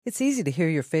It's easy to hear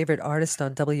your favorite artist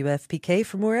on WFPK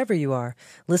from wherever you are.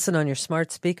 Listen on your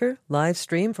smart speaker, live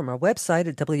stream from our website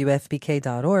at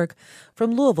WFPK.org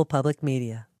from Louisville Public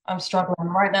Media. I'm struggling.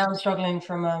 Right now I'm struggling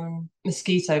from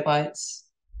mosquito bites.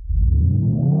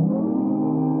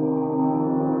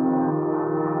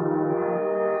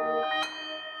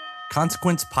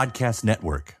 Consequence Podcast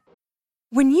Network.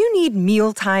 When you need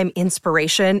mealtime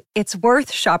inspiration, it's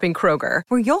worth shopping Kroger,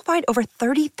 where you'll find over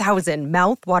 30,000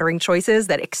 mouth-watering choices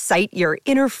that excite your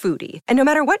inner foodie. And no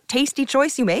matter what tasty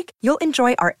choice you make, you'll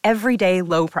enjoy our everyday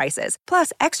low prices,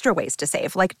 plus extra ways to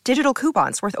save, like digital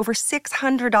coupons worth over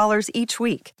 $600 each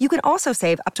week. You can also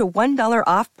save up to $1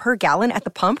 off per gallon at the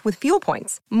pump with fuel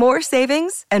points. More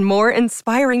savings and more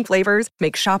inspiring flavors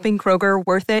make shopping Kroger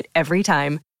worth it every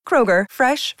time. Kroger,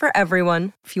 fresh for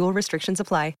everyone. Fuel restrictions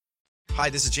apply. Hi,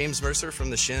 this is James Mercer from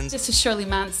The Shins. This is Shirley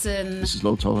Manson. This is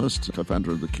Lo Tolhurst,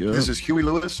 co-founder of The Cure. This is Huey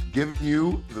Lewis, giving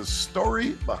you the story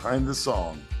behind the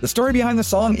song. The Story Behind the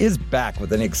Song is back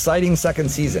with an exciting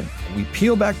second season. We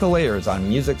peel back the layers on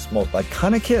music's most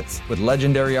iconic hits with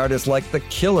legendary artists like The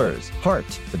Killers,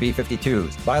 Heart, the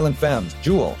B-52s, Violent Femmes,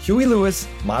 Jewel, Huey Lewis,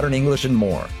 Modern English, and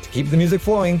more. To keep the music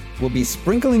flowing, we'll be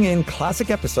sprinkling in classic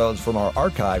episodes from our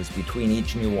archives between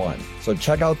each new one. So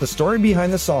check out The Story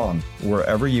Behind the Song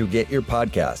wherever you get your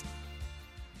podcast.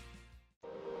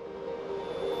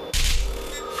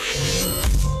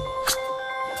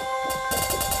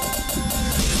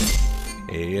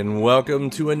 And welcome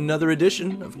to another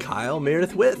edition of Kyle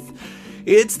Meredith With.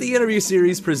 It's the interview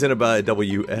series presented by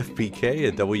WFPK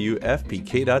at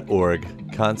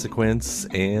WFPK.org, Consequence,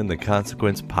 and the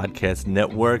Consequence Podcast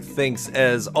Network. Thanks,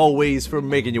 as always, for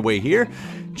making your way here,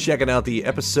 checking out the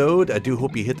episode. I do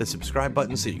hope you hit the subscribe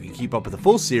button so you can keep up with the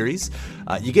full series.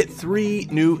 You get 3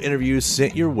 new interviews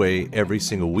sent your way every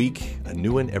single week, a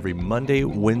new one every Monday,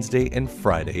 Wednesday, and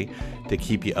Friday, to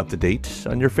keep you up to date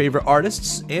on your favorite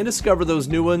artists, and discover those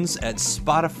new ones at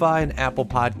Spotify and Apple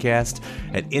Podcast,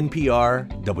 at NPR,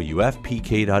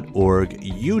 WFPK.org,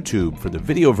 YouTube for the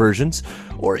video versions,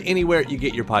 or anywhere you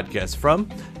get your podcasts from.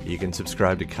 You can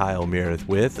subscribe to Kyle Meredith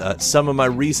With. Some of my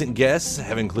recent guests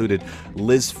have included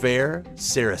Liz Phair,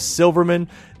 Sarah Silverman,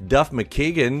 Duff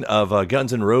McKagan of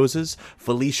Guns N' Roses,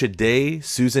 Felicia Day,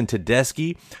 Susan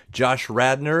Tedeschi, Josh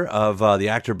Radnor of the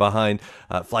actor behind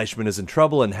Fleischman is in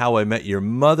Trouble and How I Met Your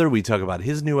Mother. We talk about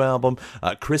his new album.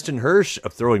 Kristen Hirsch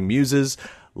of Throwing Muses,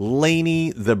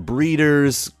 Lainey, The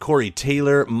Breeders, Corey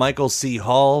Taylor, Michael C.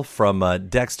 Hall from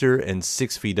Dexter and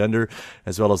 6 Feet Under,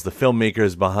 as well as the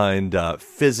filmmakers behind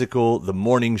Physical, The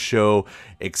Morning Show,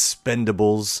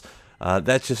 Expendables.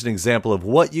 That's just an example of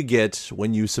what you get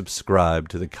when you subscribe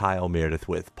to the Kyle Meredith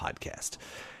With podcast.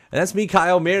 And that's me,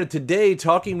 Kyle Meredith, today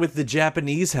talking with the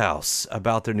Japanese House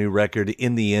about their new record,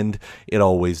 In the End, It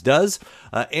Always Does.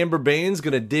 Amber Bain's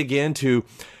going to dig into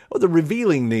the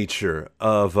revealing nature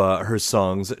of her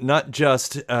songs, not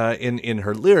just in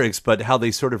her lyrics, but how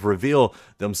they sort of reveal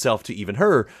themselves to even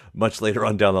her much later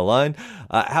on down the line.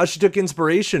 How she took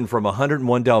inspiration from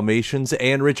 101 Dalmatians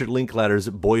and Richard Linklater's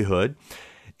Boyhood,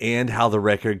 and how the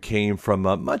record came from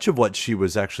much of what she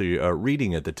was actually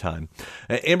reading at the time.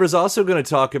 Amber's also going to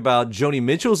talk about Joni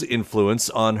Mitchell's influence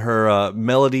on her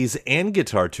melodies and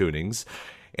guitar tunings,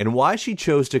 and why she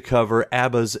chose to cover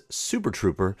ABBA's Super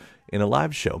Trooper in a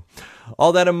live show.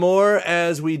 All that and more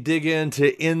as we dig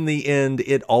into In the End,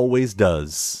 It Always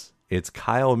Does. It's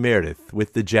Kyle Meredith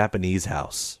with the Japanese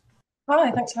House. Hi,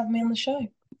 thanks for having me on the show.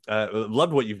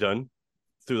 Loved what you've done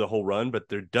through the whole run, but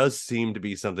there does seem to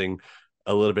be something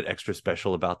a little bit extra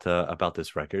special about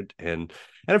this record, and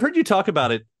I've heard you talk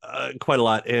about it quite a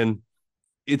lot, and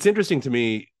it's interesting to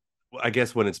me, I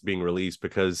guess, when it's being released,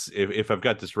 because if I've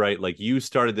got this right, like, you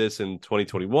started this in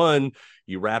 2021,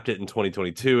 you wrapped it in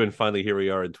 2022, and finally here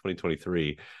we are in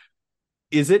 2023.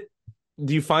 Do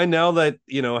you find now that,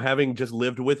 having just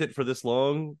lived with it for this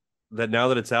long, that now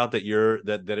that it's out, that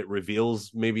that it reveals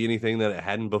maybe anything that it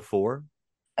hadn't before?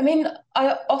 I mean,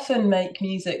 I often make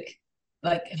music,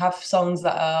 like, have songs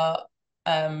that are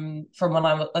from when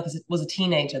I was a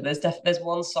teenager. There's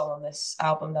one song on this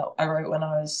album that I wrote when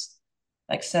I was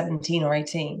like 17 or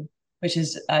 18, which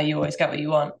is You Always Get What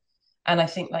You Want. And I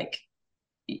think, like,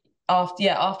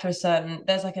 after a certain,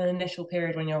 there's like an initial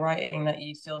period when you're writing that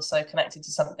you feel so connected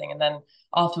to something, and then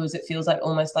afterwards it feels like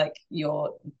almost like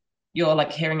you're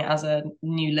like hearing it as a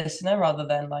new listener rather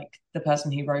than like the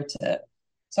person who wrote it.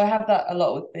 So I have that a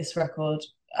lot with this record.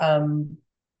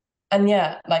 And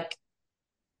yeah, like,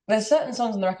 there's certain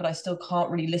songs on the record I still can't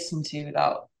really listen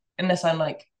to unless I'm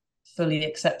like fully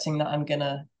accepting that I'm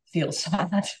gonna feel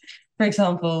sad. For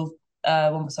example,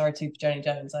 One for Sorrow, Two for Joni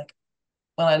Jones. Like,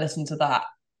 when I listen to that,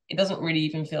 it doesn't really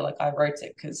even feel like I wrote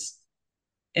it, because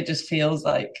it just feels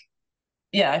like,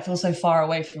 yeah, I feel so far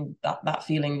away from that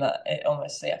feeling that it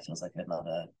almost, yeah, feels like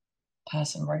another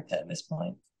person wrote it at this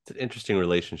point. It's an interesting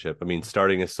relationship. I mean,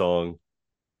 starting a song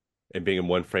and being in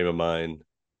one frame of mind,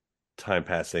 time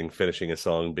passing, finishing a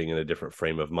song, being in a different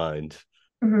frame of mind.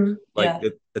 Mm-hmm. Like Yeah.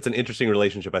 it's an interesting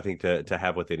relationship, I think, to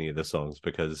have with any of the songs,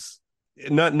 because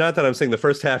not that I'm saying the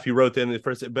first half you wrote in the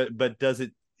first, but does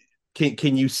it,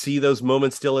 can you see those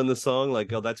moments still in the song?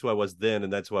 Like, oh, that's who I was then,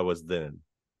 and that's who I was then.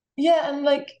 Yeah, and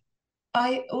like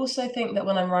I also think that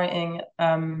when I'm writing,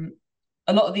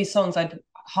 a lot of these songs I'd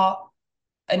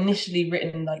initially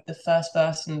written like the first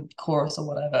verse and chorus or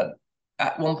whatever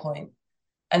at one point,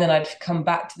 and then I'd come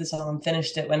back to the song and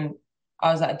finished it when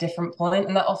I was at a different point,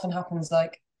 and that often happens.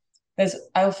 Like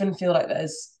I often feel like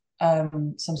there's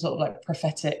some sort of like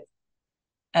prophetic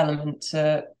element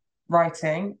to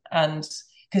writing, and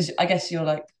because I guess you're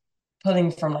like pulling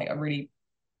from like a really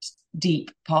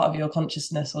deep part of your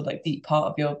consciousness or like deep part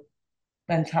of your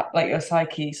mental, like your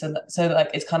psyche, so that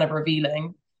like it's kind of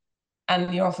revealing,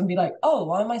 and you often be like, oh,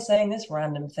 why am I saying this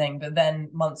random thing? But then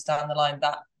months down the line,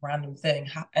 that random thing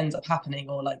ends up happening,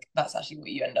 or like that's actually what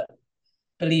you end up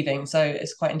believing. So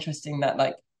it's quite interesting that,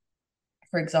 like,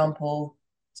 for example,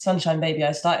 Sunshine Baby,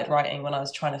 I started writing when I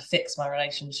was trying to fix my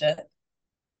relationship,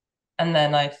 and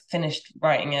then I finished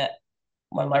writing it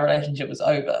when my relationship was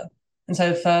over. And so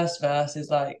the first verse is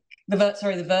like the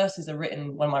verses are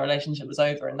written when my relationship was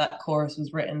over, and that chorus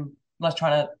was written when I was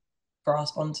trying to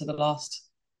grasp onto the last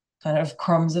kind of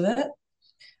crumbs of it.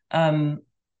 And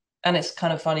it's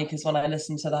kind of funny because when I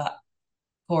listen to that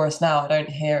chorus now, I don't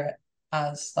hear it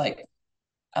as like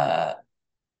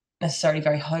necessarily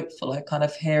very hopeful. I kind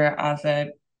of hear it as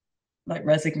a like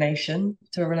resignation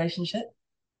to a relationship,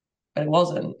 but it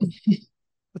wasn't.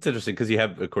 That's interesting because you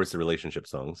have, of course, the relationship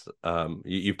songs.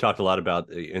 You've talked a lot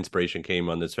about inspiration came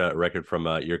on this record from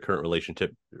your current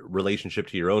relationship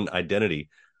to your own identity.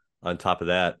 On top of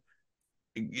that,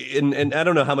 and I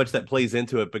don't know how much that plays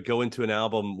into it, but go into an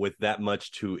album with that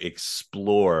much to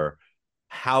explore.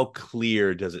 How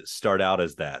clear does it start out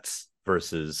as that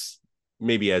versus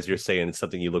maybe, as you're saying, it's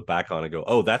something you look back on and go,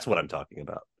 oh, that's what I'm talking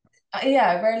about.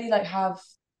 Yeah, I rarely like have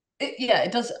it. Yeah,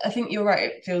 it does. I think you're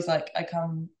right. It feels like I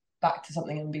come back to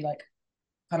something and be like,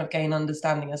 kind of gain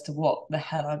understanding as to what the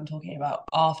hell I'm talking about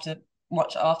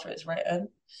much after it's written.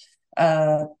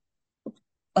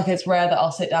 Like it's rare that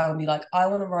I'll sit down and be like, I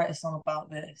want to write a song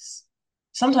about this.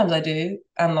 Sometimes I do,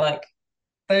 and like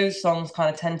those songs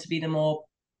kind of tend to be the more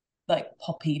like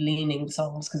poppy leaning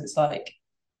songs because it's like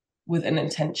with an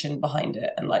intention behind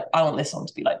it, and like I want this song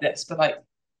to be like this. But like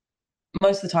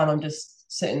most of the time, I'm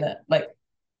just sitting there like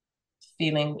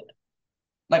feeling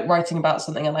like writing about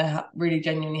something, and I really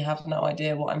genuinely have no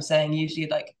idea what I'm saying. Usually,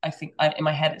 like I think in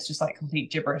my head, it's just like complete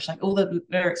gibberish. Like all the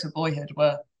lyrics of Boyhood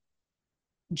were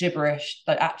gibberish,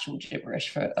 like actual gibberish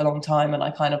for a long time, and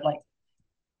I kind of like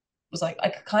was like, I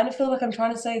kind of feel like I'm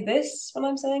trying to say this when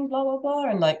I'm saying blah blah blah,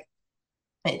 and like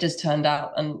it just turned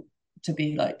out and to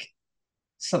be like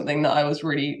something that I was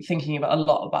really thinking about a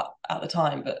lot about at the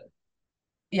time. But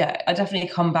yeah, I definitely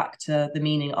come back to the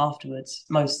meaning afterwards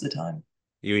most of the time.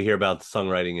 You hear about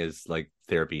songwriting as like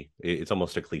therapy. It's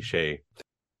almost a cliche.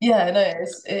 Yeah, no, it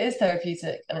is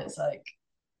therapeutic, and it's like,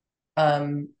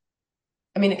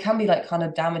 I mean, it can be like kind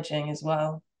of damaging as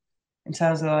well, in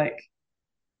terms of like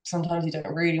sometimes you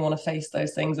don't really want to face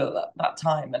those things at that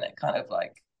time, and it kind of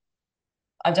like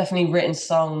I've definitely written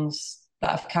songs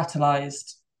that have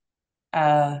catalyzed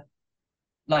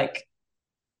like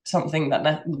something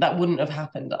that wouldn't have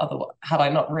happened otherwise had I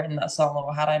not written that song,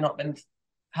 or had I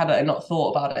not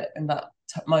thought about it in that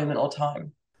moment or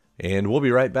time. And we'll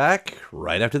be right back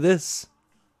right after this.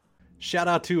 Shout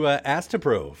out to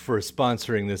Astapro for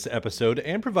sponsoring this episode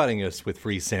and providing us with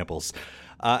free samples.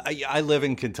 I live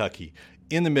in Kentucky,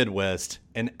 in the Midwest,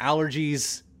 and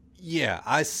allergies, yeah,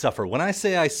 I suffer. When I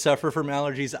say I suffer from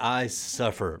allergies, I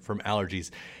suffer from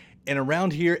allergies. And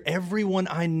around here, everyone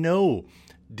I know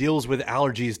deals with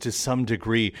allergies to some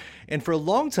degree. And for a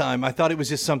long time, I thought it was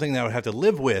just something that I would have to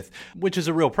live with, which is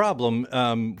a real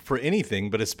problem for anything,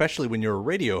 but especially when you're a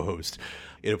radio host.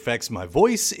 It affects my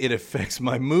voice, it affects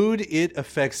my mood, it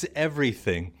affects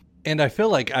everything. And I feel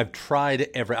like I've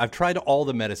tried all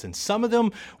the medicines. Some of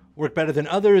them work better than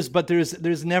others, but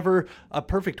there's never a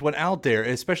perfect one out there,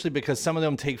 especially because some of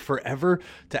them take forever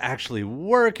to actually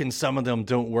work and some of them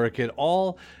don't work at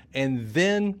all. And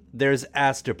then there's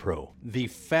Astapro, the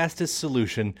fastest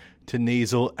solution to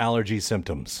nasal allergy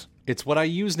symptoms. It's what I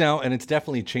use now, and it's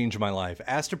definitely changed my life.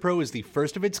 Astepro is the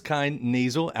first of its kind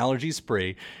nasal allergy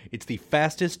spray. It's the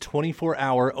fastest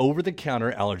 24-hour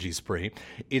over-the-counter allergy spray.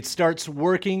 It starts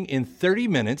working in 30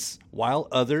 minutes, while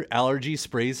other allergy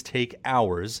sprays take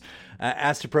hours.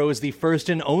 Astepro is the first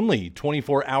and only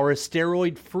 24-hour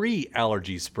steroid-free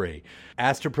allergy spray.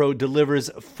 Astepro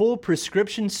delivers full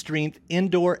prescription strength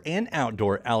indoor and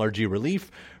outdoor allergy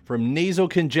relief from nasal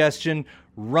congestion,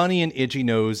 runny and itchy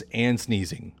nose, and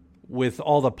sneezing. With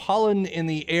all the pollen in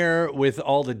the air, with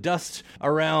all the dust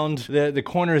around the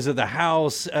corners of the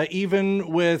house,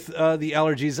 even with the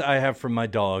allergies I have from my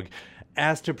dog,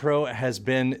 Astepro has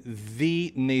been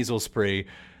the nasal spray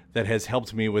that has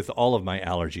helped me with all of my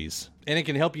allergies. And it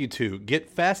can help you too. Get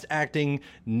fast-acting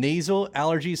nasal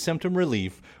allergy symptom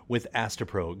relief with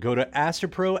Astepro. Go to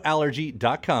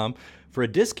asteproallergy.com for a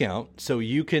discount so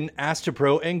you can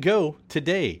Astepro and go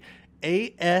today.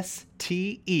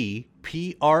 ASTEPRO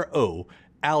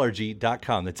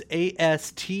allergy.com. That's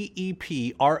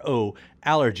ASTEPRO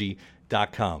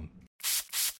allergy.com.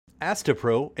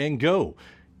 Astepro and go.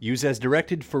 Use as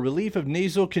directed for relief of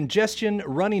nasal congestion,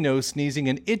 runny nose, sneezing,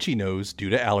 and itchy nose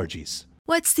due to allergies.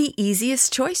 What's the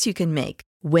easiest choice you can make?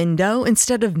 Window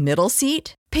instead of middle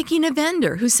seat? Picking a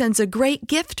vendor who sends a great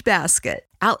gift basket?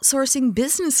 Outsourcing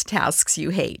business tasks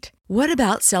you hate? What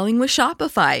about selling with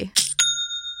Shopify?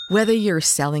 Whether you're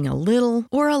selling a little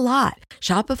or a lot,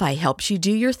 Shopify helps you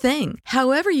do your thing,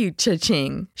 however you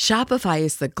cha-ching. Shopify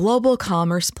is the global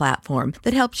commerce platform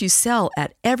that helps you sell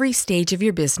at every stage of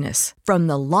your business. From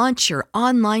the launch your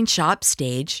online shop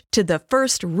stage to the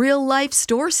first real-life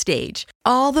store stage,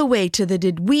 all the way to the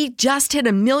did we just hit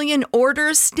 1 million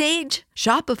orders stage.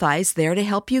 Shopify's there to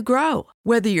help you grow.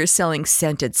 Whether you're selling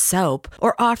scented soap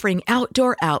or offering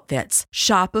outdoor outfits,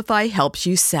 Shopify helps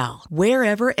you sell.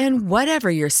 Wherever and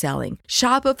whatever you're selling,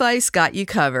 Shopify's got you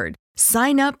covered.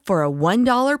 Sign up for a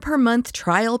 $1 per month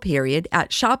trial period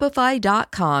at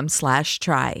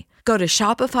shopify.com/try. Go to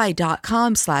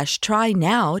shopify.com/try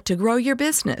now to grow your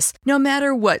business, no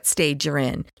matter what stage you're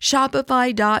in.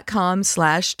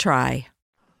 Shopify.com/try.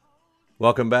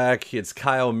 Welcome back. It's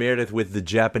Kyle Meredith with The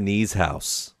Japanese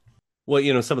House. Well,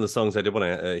 some of the songs I did want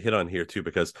to hit on here too,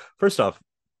 because first off,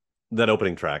 that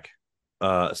opening track,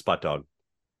 Spot Dog,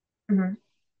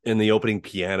 in the opening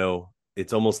piano,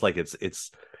 it's almost like it's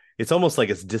almost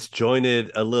like it's disjointed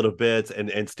a little bit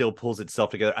and still pulls itself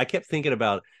together. I kept thinking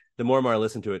about, the more and more I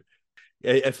listened to it,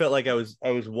 I felt like I was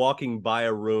walking by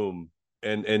a room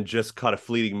and just caught a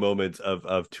fleeting moment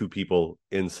of two people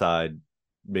inside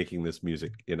making this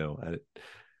music.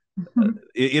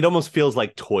 It almost feels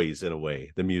like toys in a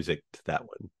way, the music to that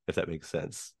one, if that makes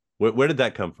sense. Where did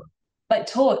that come from? Like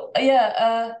toy,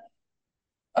 yeah.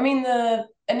 I mean, the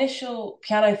initial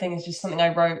piano thing is just something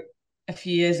I wrote a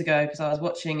few years ago because I was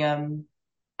watching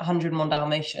 101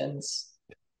 Dalmatians,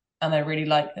 and I really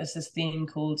like there's this theme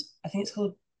called, I think it's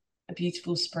called A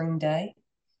Beautiful Spring Day,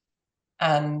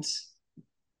 and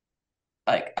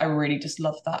like I really just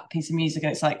love that piece of music,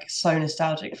 and it's like so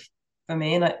nostalgic for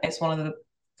me, and it's one of the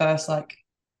first like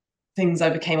things I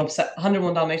became obsessed.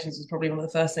 101 Dalmatians was probably one of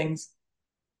the first things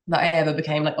that I ever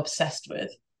became like obsessed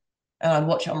with, and I'd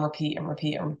watch it on repeat and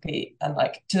repeat and repeat, and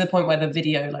like to the point where the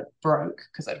video like broke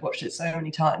because I'd watched it so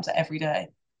many times like, every day.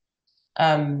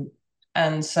 And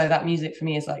so that music for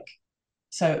me is like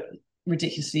so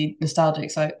ridiculously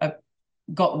nostalgic. So I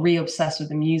got re-obsessed with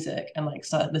the music and like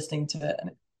started listening to it,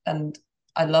 and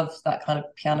I love that kind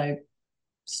of piano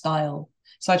style.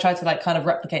 So I tried to like kind of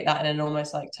replicate that in an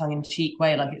almost like tongue-in-cheek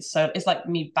way. Like it's like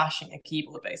me bashing a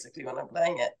keyboard basically when I'm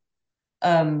playing it.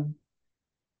 And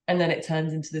then it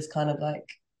turns into this kind of like,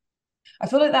 I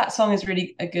feel like that song is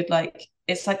really a good, like,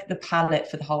 it's like the palette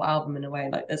for the whole album in a way.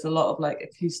 Like there's a lot of like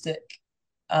acoustic,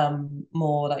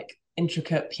 more like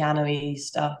intricate piano-y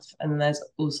stuff. And there's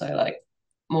also like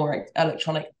more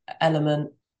electronic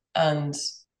element. And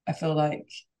I feel like,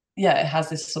 yeah, it has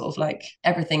this sort of like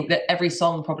everything that every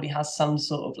song probably has some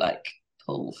sort of like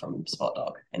pull from Spot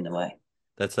Dog in a way.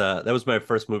 That was my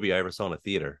first movie I ever saw in a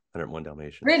theater, 101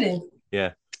 Dalmatians. Really?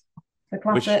 Yeah. The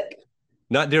classic.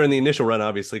 Not during the initial run,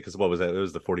 obviously, because what was that? It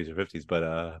was the 40s or 50s,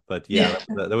 but yeah,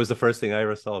 that was the first thing I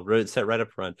ever saw. Set right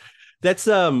up front. That's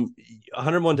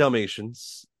 101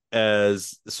 Dalmatians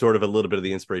as sort of a little bit of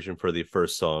the inspiration for the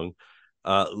first song.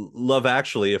 Love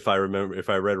Actually, if I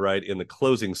read right, in the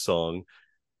closing song,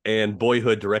 and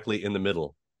Boyhood directly in the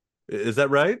middle. Is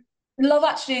that right? Love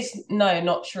Actually is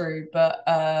not true, but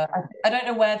I don't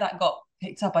know where that got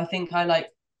picked up. I think I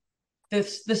like the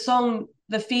song.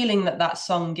 The feeling that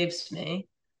song gives me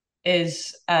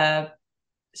is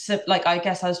like I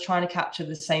guess I was trying to capture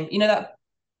the same, that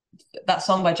that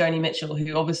song by Joni Mitchell,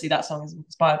 who obviously that song is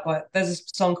inspired by. There's a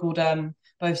song called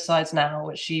Both Sides Now,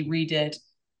 which she redid.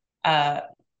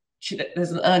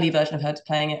 There's an early version of her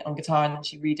playing it on guitar, and then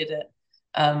she redid it.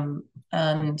 And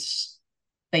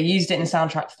they used it in the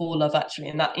soundtrack for Love Actually,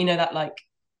 and that, you know, that like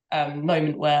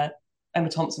moment where Emma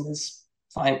Thompson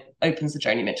opens the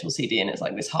Joni Mitchell CD, and it's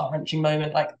like this heart-wrenching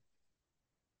moment. Like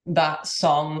that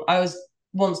song, I was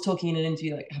once talking in an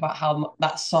interview like about how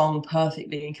that song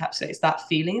perfectly encapsulates that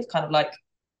feeling of kind of like,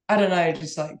 I don't know,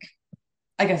 just like,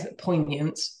 I guess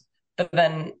poignant, but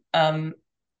then and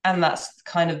that's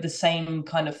kind of the same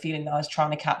kind of feeling that I was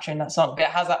trying to capture in that song, but it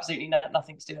has absolutely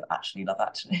nothing to do with actually Love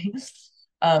Actually.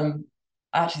 I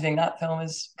actually think that film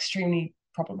is extremely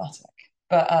problematic.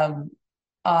 But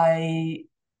I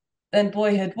then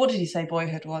Boyhood. What did you say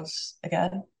Boyhood was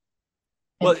again?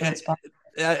 Well,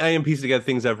 I am piecing together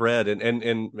things I've read,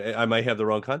 and I might have the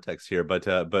wrong context here, but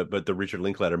the Richard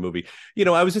Linklater movie. You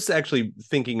know, I was just actually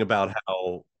thinking about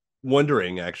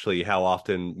wondering actually how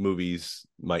often movies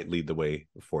might lead the way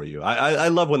for you. I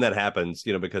love when that happens,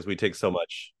 you know, because we take so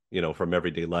much, you know, from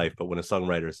everyday life. But when a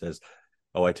songwriter says,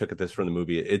 "Oh, I took this from the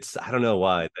movie," I don't know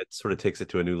why, that sort of takes it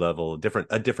to a new level,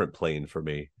 a different plane for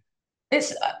me.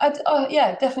 It's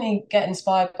yeah, definitely get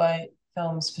inspired by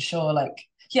films for sure. Like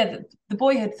yeah, the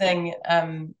Boyhood thing,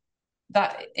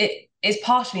 that it is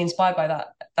partially inspired by that.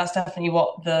 That's definitely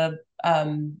what the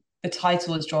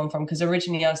title is drawn from. Because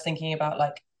originally I was thinking about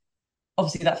like,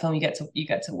 obviously that film you get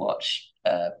to watch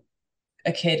a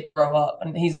kid grow up,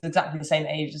 and he's exactly the same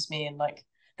age as me, and like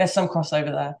there's some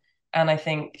crossover there, and I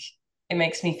think it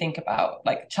makes me think about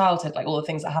like childhood, like all the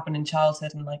things that happen in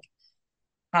childhood, and like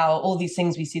how all these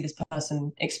things we see this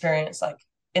person experience like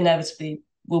inevitably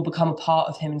will become a part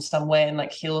of him in some way, and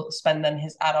like he'll spend then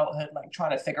his adulthood like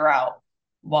trying to figure out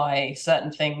why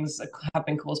certain things have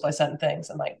been caused by certain things.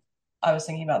 And like I was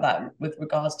thinking about that with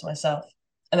regards to myself,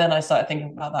 and then I started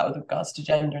thinking about that with regards to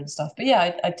gender and stuff. But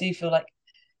yeah, I do feel like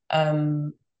I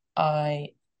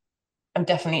am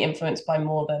definitely influenced by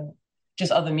more than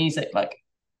just other music. Like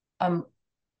I'm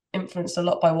influenced a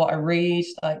lot by what I read.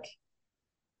 Like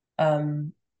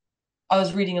I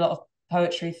was reading a lot of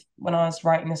poetry when I was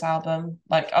writing this album.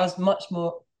 Like I was much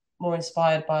more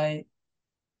inspired by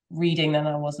reading than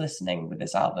I was listening with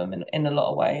this album in a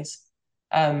lot of ways.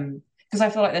 Because I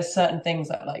feel like there's certain things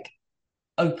that like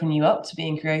open you up to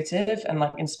being creative and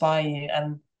like inspire you.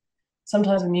 And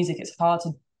sometimes with music, it's hard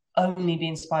to only be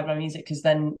inspired by music, because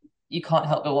then you can't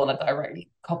help but want to directly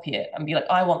copy it and be like,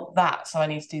 I want that, so I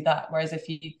need to do that. Whereas if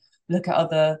you look at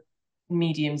other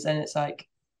mediums, then it's like,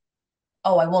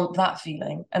 oh, I want that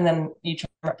feeling. And then you try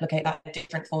to replicate that in a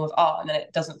different form of art, and then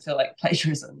it doesn't feel like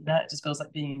plagiarism, you know? It just feels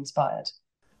like being inspired.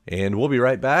 And we'll be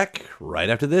right back right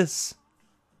after this.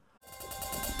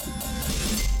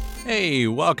 Hey,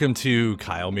 welcome to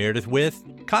Kyle Meredith with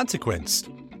Consequence,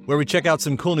 where we check out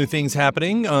some cool new things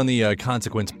happening on the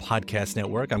Consequence Podcast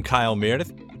Network. I'm Kyle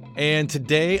Meredith, and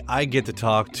today I get to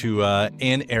talk to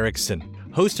Ann Erickson,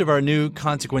 host of our new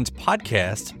Consequence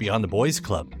podcast, Beyond the Boys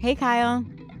Club. Hey, Kyle.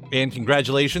 And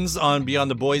congratulations on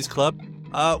Beyond the Boys Club.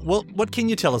 Well, what can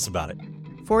you tell us about it?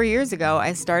 4 years ago,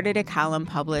 I started a column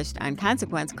published on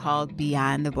Consequence called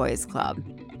Beyond the Boys Club.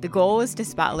 The goal was to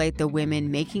spotlight the women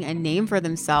making a name for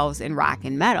themselves in rock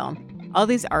and metal. All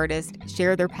these artists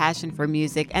share their passion for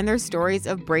music and their stories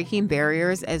of breaking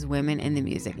barriers as women in the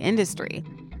music industry.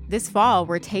 This fall,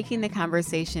 we're taking the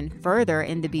conversation further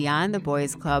in the Beyond the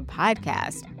Boys Club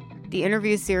podcast. The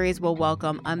interview series will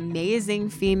welcome amazing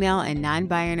female and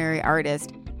non-binary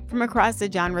artists from across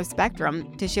the genre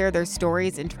spectrum to share their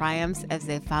stories and triumphs as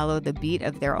they follow the beat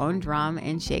of their own drum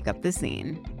and shake up the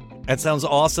scene. That sounds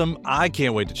awesome. I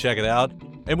can't wait to check it out.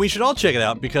 And we should all check it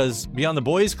out, because Beyond the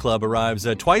Boys Club arrives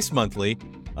twice monthly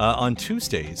on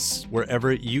Tuesdays,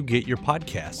 wherever you get your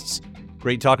podcasts.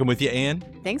 Great talking with you, Ann.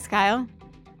 Thanks, Kyle.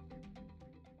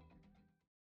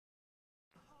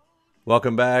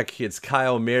 Welcome back. It's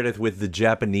Kyle Meredith with The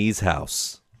Japanese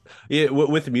House. Yeah,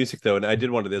 with the music though, and I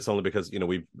did want to this only because, you know,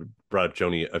 we've brought up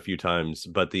Joni a few times,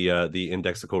 but the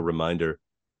indexical reminder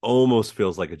almost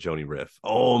feels like a Joni riff,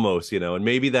 almost, you know, and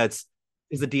maybe that's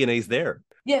is the DNA's there.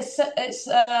 Yes, it's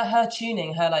her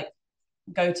tuning, her like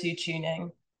go-to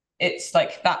tuning. It's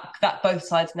like that Both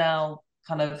Sides Now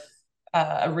kind of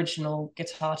original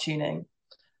guitar tuning.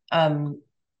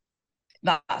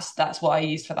 That's what I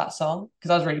used for that song,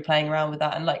 because I was really playing around with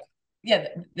that. And like, yeah,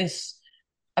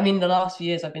 I mean, the last few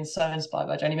years I've been so inspired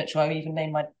by Joni Mitchell. I even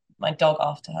named my dog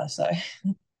after her, so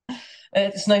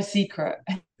it's no secret.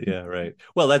 Yeah, right.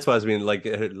 Well, that's why I mean, like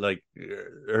her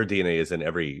DNA is in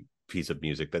every piece of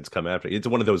music that's come after. It's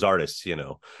one of those artists, you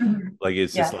know, like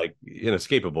it's just like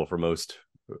inescapable for most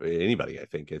anybody. I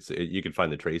think you can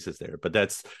find the traces there. But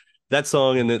that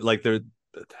song, and like the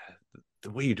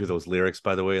way you do those lyrics,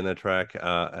 by the way, in that track.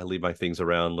 I leave my things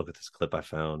around. Look at this clip I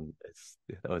found.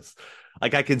 It's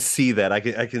like I can see that. I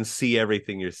can see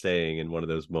everything you're saying in one of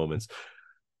those moments.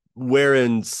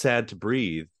 Wherein Sad to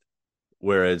Breathe,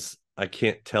 whereas I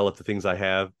can't tell if the things I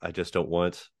have I just don't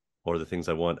want, or the things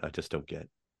I want I just don't get.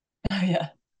 Oh yeah.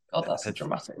 God, that's a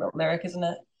dramatic little lyric, isn't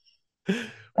it?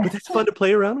 But that's fun to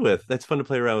play around with. That's fun to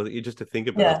play around with. You just to think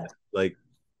about. Yeah.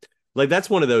 Like that's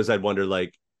one of those I'd wonder,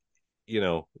 like,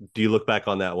 do you look back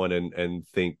on that one and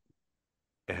think,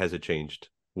 has it changed?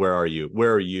 Where are you?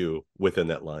 Where are you within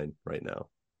that line right now?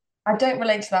 I don't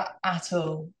relate to that at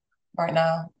all right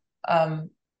now. I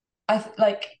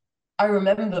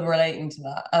remember relating to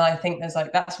that, and I think there's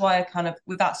like, that's why I kind of,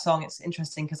 with that song, it's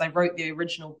interesting because I wrote the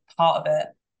original part of it,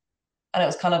 and it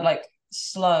was kind of like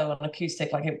slow and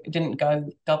acoustic, like it didn't go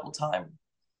double time.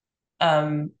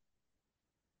 And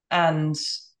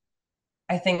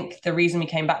I think the reason we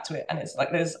came back to it, and it's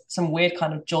like there's some weird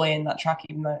kind of joy in that track,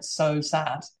 even though it's so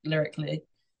sad lyrically,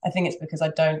 I think it's because I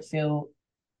don't feel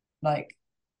like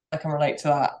I can relate to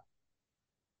that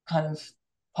kind of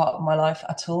part of my life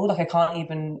at all. Like I can't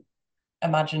even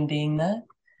imagine being there.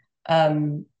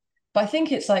 But I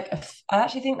think it's like, I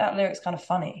actually think that lyric's kind of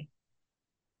funny.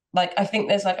 Like I think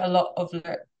there's like a lot of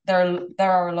there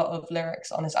are a lot of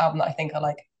lyrics on this album that I think are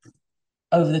like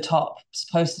over the top,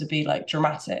 supposed to be like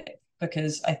dramatic,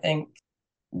 because I think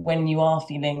when you are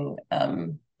feeling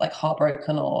like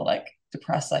heartbroken or like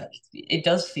depressed, like it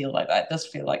does feel like that. It does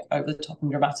feel like over the top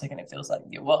and dramatic, and it feels like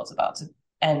your world's about to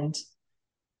end.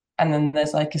 And then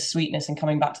there's like a sweetness in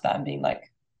coming back to that and being like,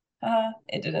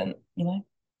 it didn't,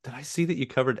 Did I see that you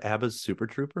covered ABBA's Super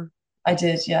Trooper? I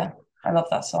did, yeah. I love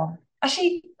that song.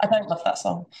 Actually, I don't love that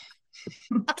song.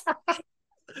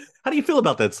 How do you feel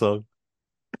about that song?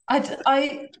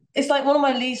 It's like one of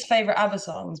my least favorite ABBA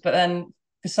songs, but then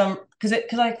because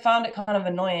I found it kind of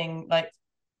annoying, like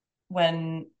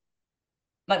because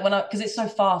it's so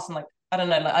fast and like I don't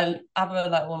know, like ABBA are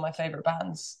like one of my favorite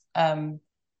bands, and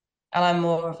I'm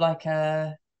more of like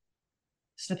a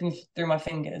slipping through my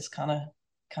fingers kind of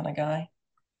guy.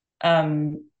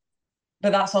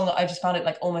 But that song, I just found it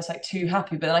like almost like too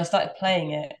happy. But then I started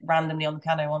playing it randomly on the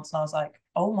piano once, and I was like,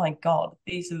 oh my God,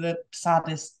 these are the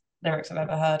saddest lyrics I've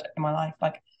ever heard in my life.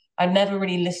 Like I'd never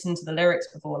really listened to the lyrics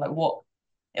before, like what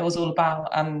it was all about.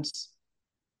 And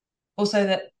also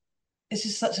that it's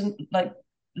just such a like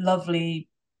lovely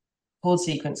chord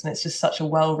sequence, and it's just such a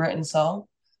well-written song.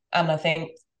 And I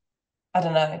think, I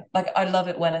don't know, like I love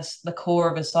it when the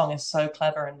core of a song is so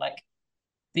clever and like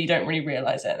that you don't really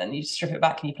realize it, and then you strip it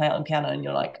back and you play it on piano and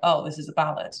you're like, oh, this is a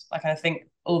ballad. Like I think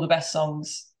all the best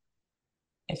songs,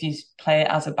 if you play it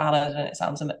as a ballad and it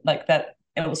sounds like that,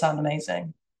 it will sound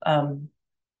amazing.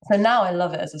 So now I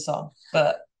love it as a song,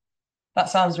 but that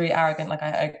sounds really arrogant. Like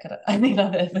I only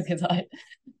love it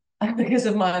because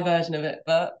of my version of it.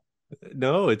 But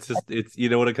no, it's just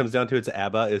what it comes down to. It's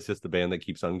ABBA. It's just the band that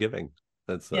keeps on giving.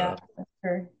 That's that's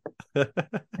true.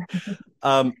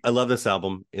 I love this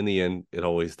album. In the end, it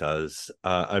always does.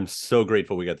 I'm so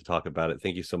grateful we got to talk about it.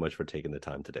 Thank you so much for taking the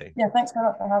time today. Yeah, thanks very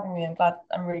much for having me.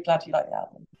 I'm really glad you like the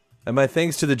album. And my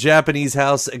thanks to the Japanese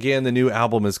House. Again, the new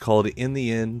album is called In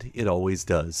the End, It Always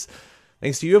Does.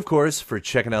 Thanks to you, of course, for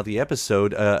checking out the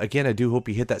episode. Again, I do hope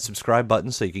you hit that subscribe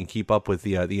button so you can keep up with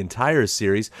the entire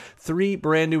series. 3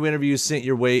 brand new interviews sent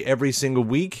your way every single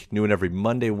week, new and every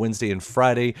Monday, Wednesday, and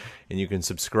Friday. And you can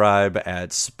subscribe at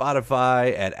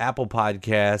Spotify, at Apple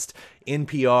Podcast,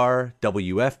 NPR,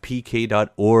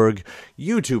 WFPK.org,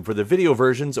 YouTube for the video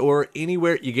versions, or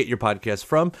anywhere you get your podcast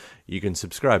from. You can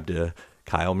subscribe to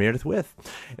Kyle Meredith With.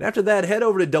 And after that, head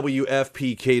over to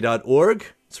WFPK.org.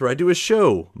 That's where I do a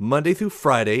show Monday through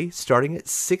Friday, starting at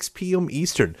 6 p.m.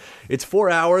 Eastern. It's 4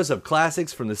 hours of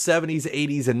classics from the 70s,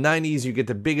 80s, and 90s. You get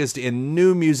the biggest in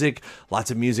new music, lots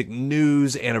of music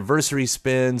news, anniversary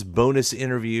spins, bonus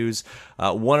interviews.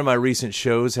 One of my recent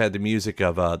shows had the music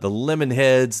of the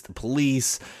Lemonheads, the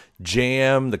Police,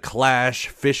 Jam, The Clash,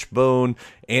 Fishbone,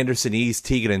 Anderson East,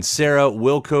 Tegan and Sarah,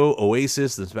 Wilco,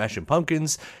 Oasis, The Smashing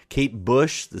Pumpkins, Kate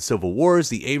Bush, The Civil Wars,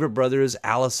 The Avett Brothers,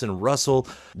 Allison Russell,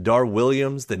 Dar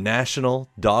Williams, The National,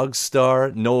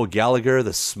 Dogstar, Noel Gallagher,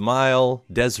 The Smile,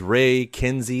 Des'ree,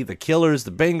 Kinsey, The Killers,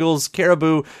 The Bengals,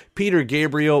 Caribou, Peter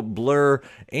Gabriel, Blur,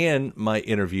 and my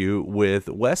interview with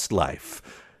Westlife.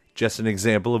 Just an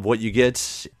example of what you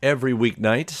get every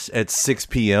weeknight at 6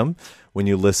 p.m. when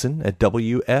you listen at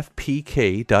WFPK.org.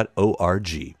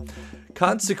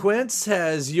 Consequence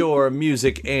has your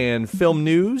music and film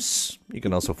news. You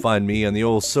can also find me on the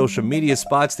old social media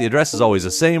spots. The address is always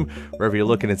the same. Wherever you're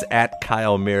looking, it's at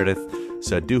Kyle Meredith.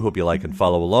 So I do hope you like and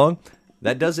follow along.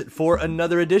 That does it for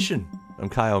another edition. I'm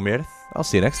Kyle Meredith. I'll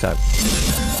see you next time.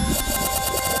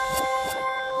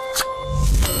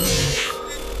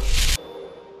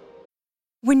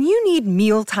 When you need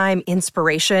mealtime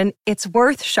inspiration, it's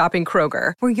worth shopping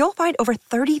Kroger, where you'll find over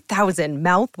 30,000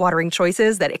 mouth-watering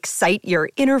choices that excite your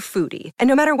inner foodie. And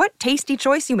no matter what tasty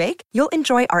choice you make, you'll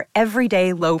enjoy our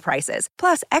everyday low prices,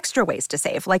 plus extra ways to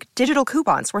save, like digital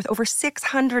coupons worth over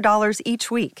 $600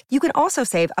 each week. You can also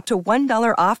save up to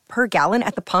 $1 off per gallon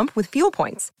at the pump with fuel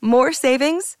points. More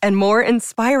savings and more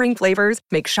inspiring flavors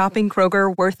make shopping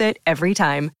Kroger worth it every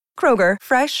time. Kroger,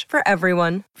 fresh for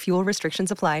everyone. Fuel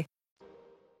restrictions apply.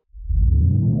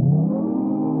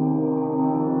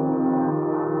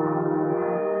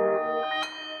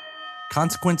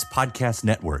 Consequence Podcast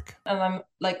Network. And I'm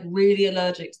like really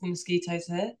allergic to the mosquitoes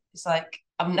here. It's like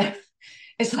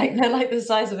it's like they're like the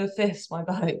size of a fist, my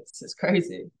bites. It's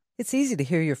crazy. It's easy to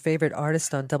hear your favorite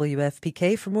artist on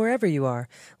WFPK from wherever you are.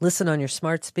 Listen on your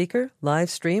smart speaker, live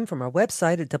stream from our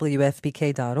website at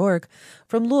WFPK.org,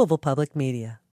 from Louisville Public Media.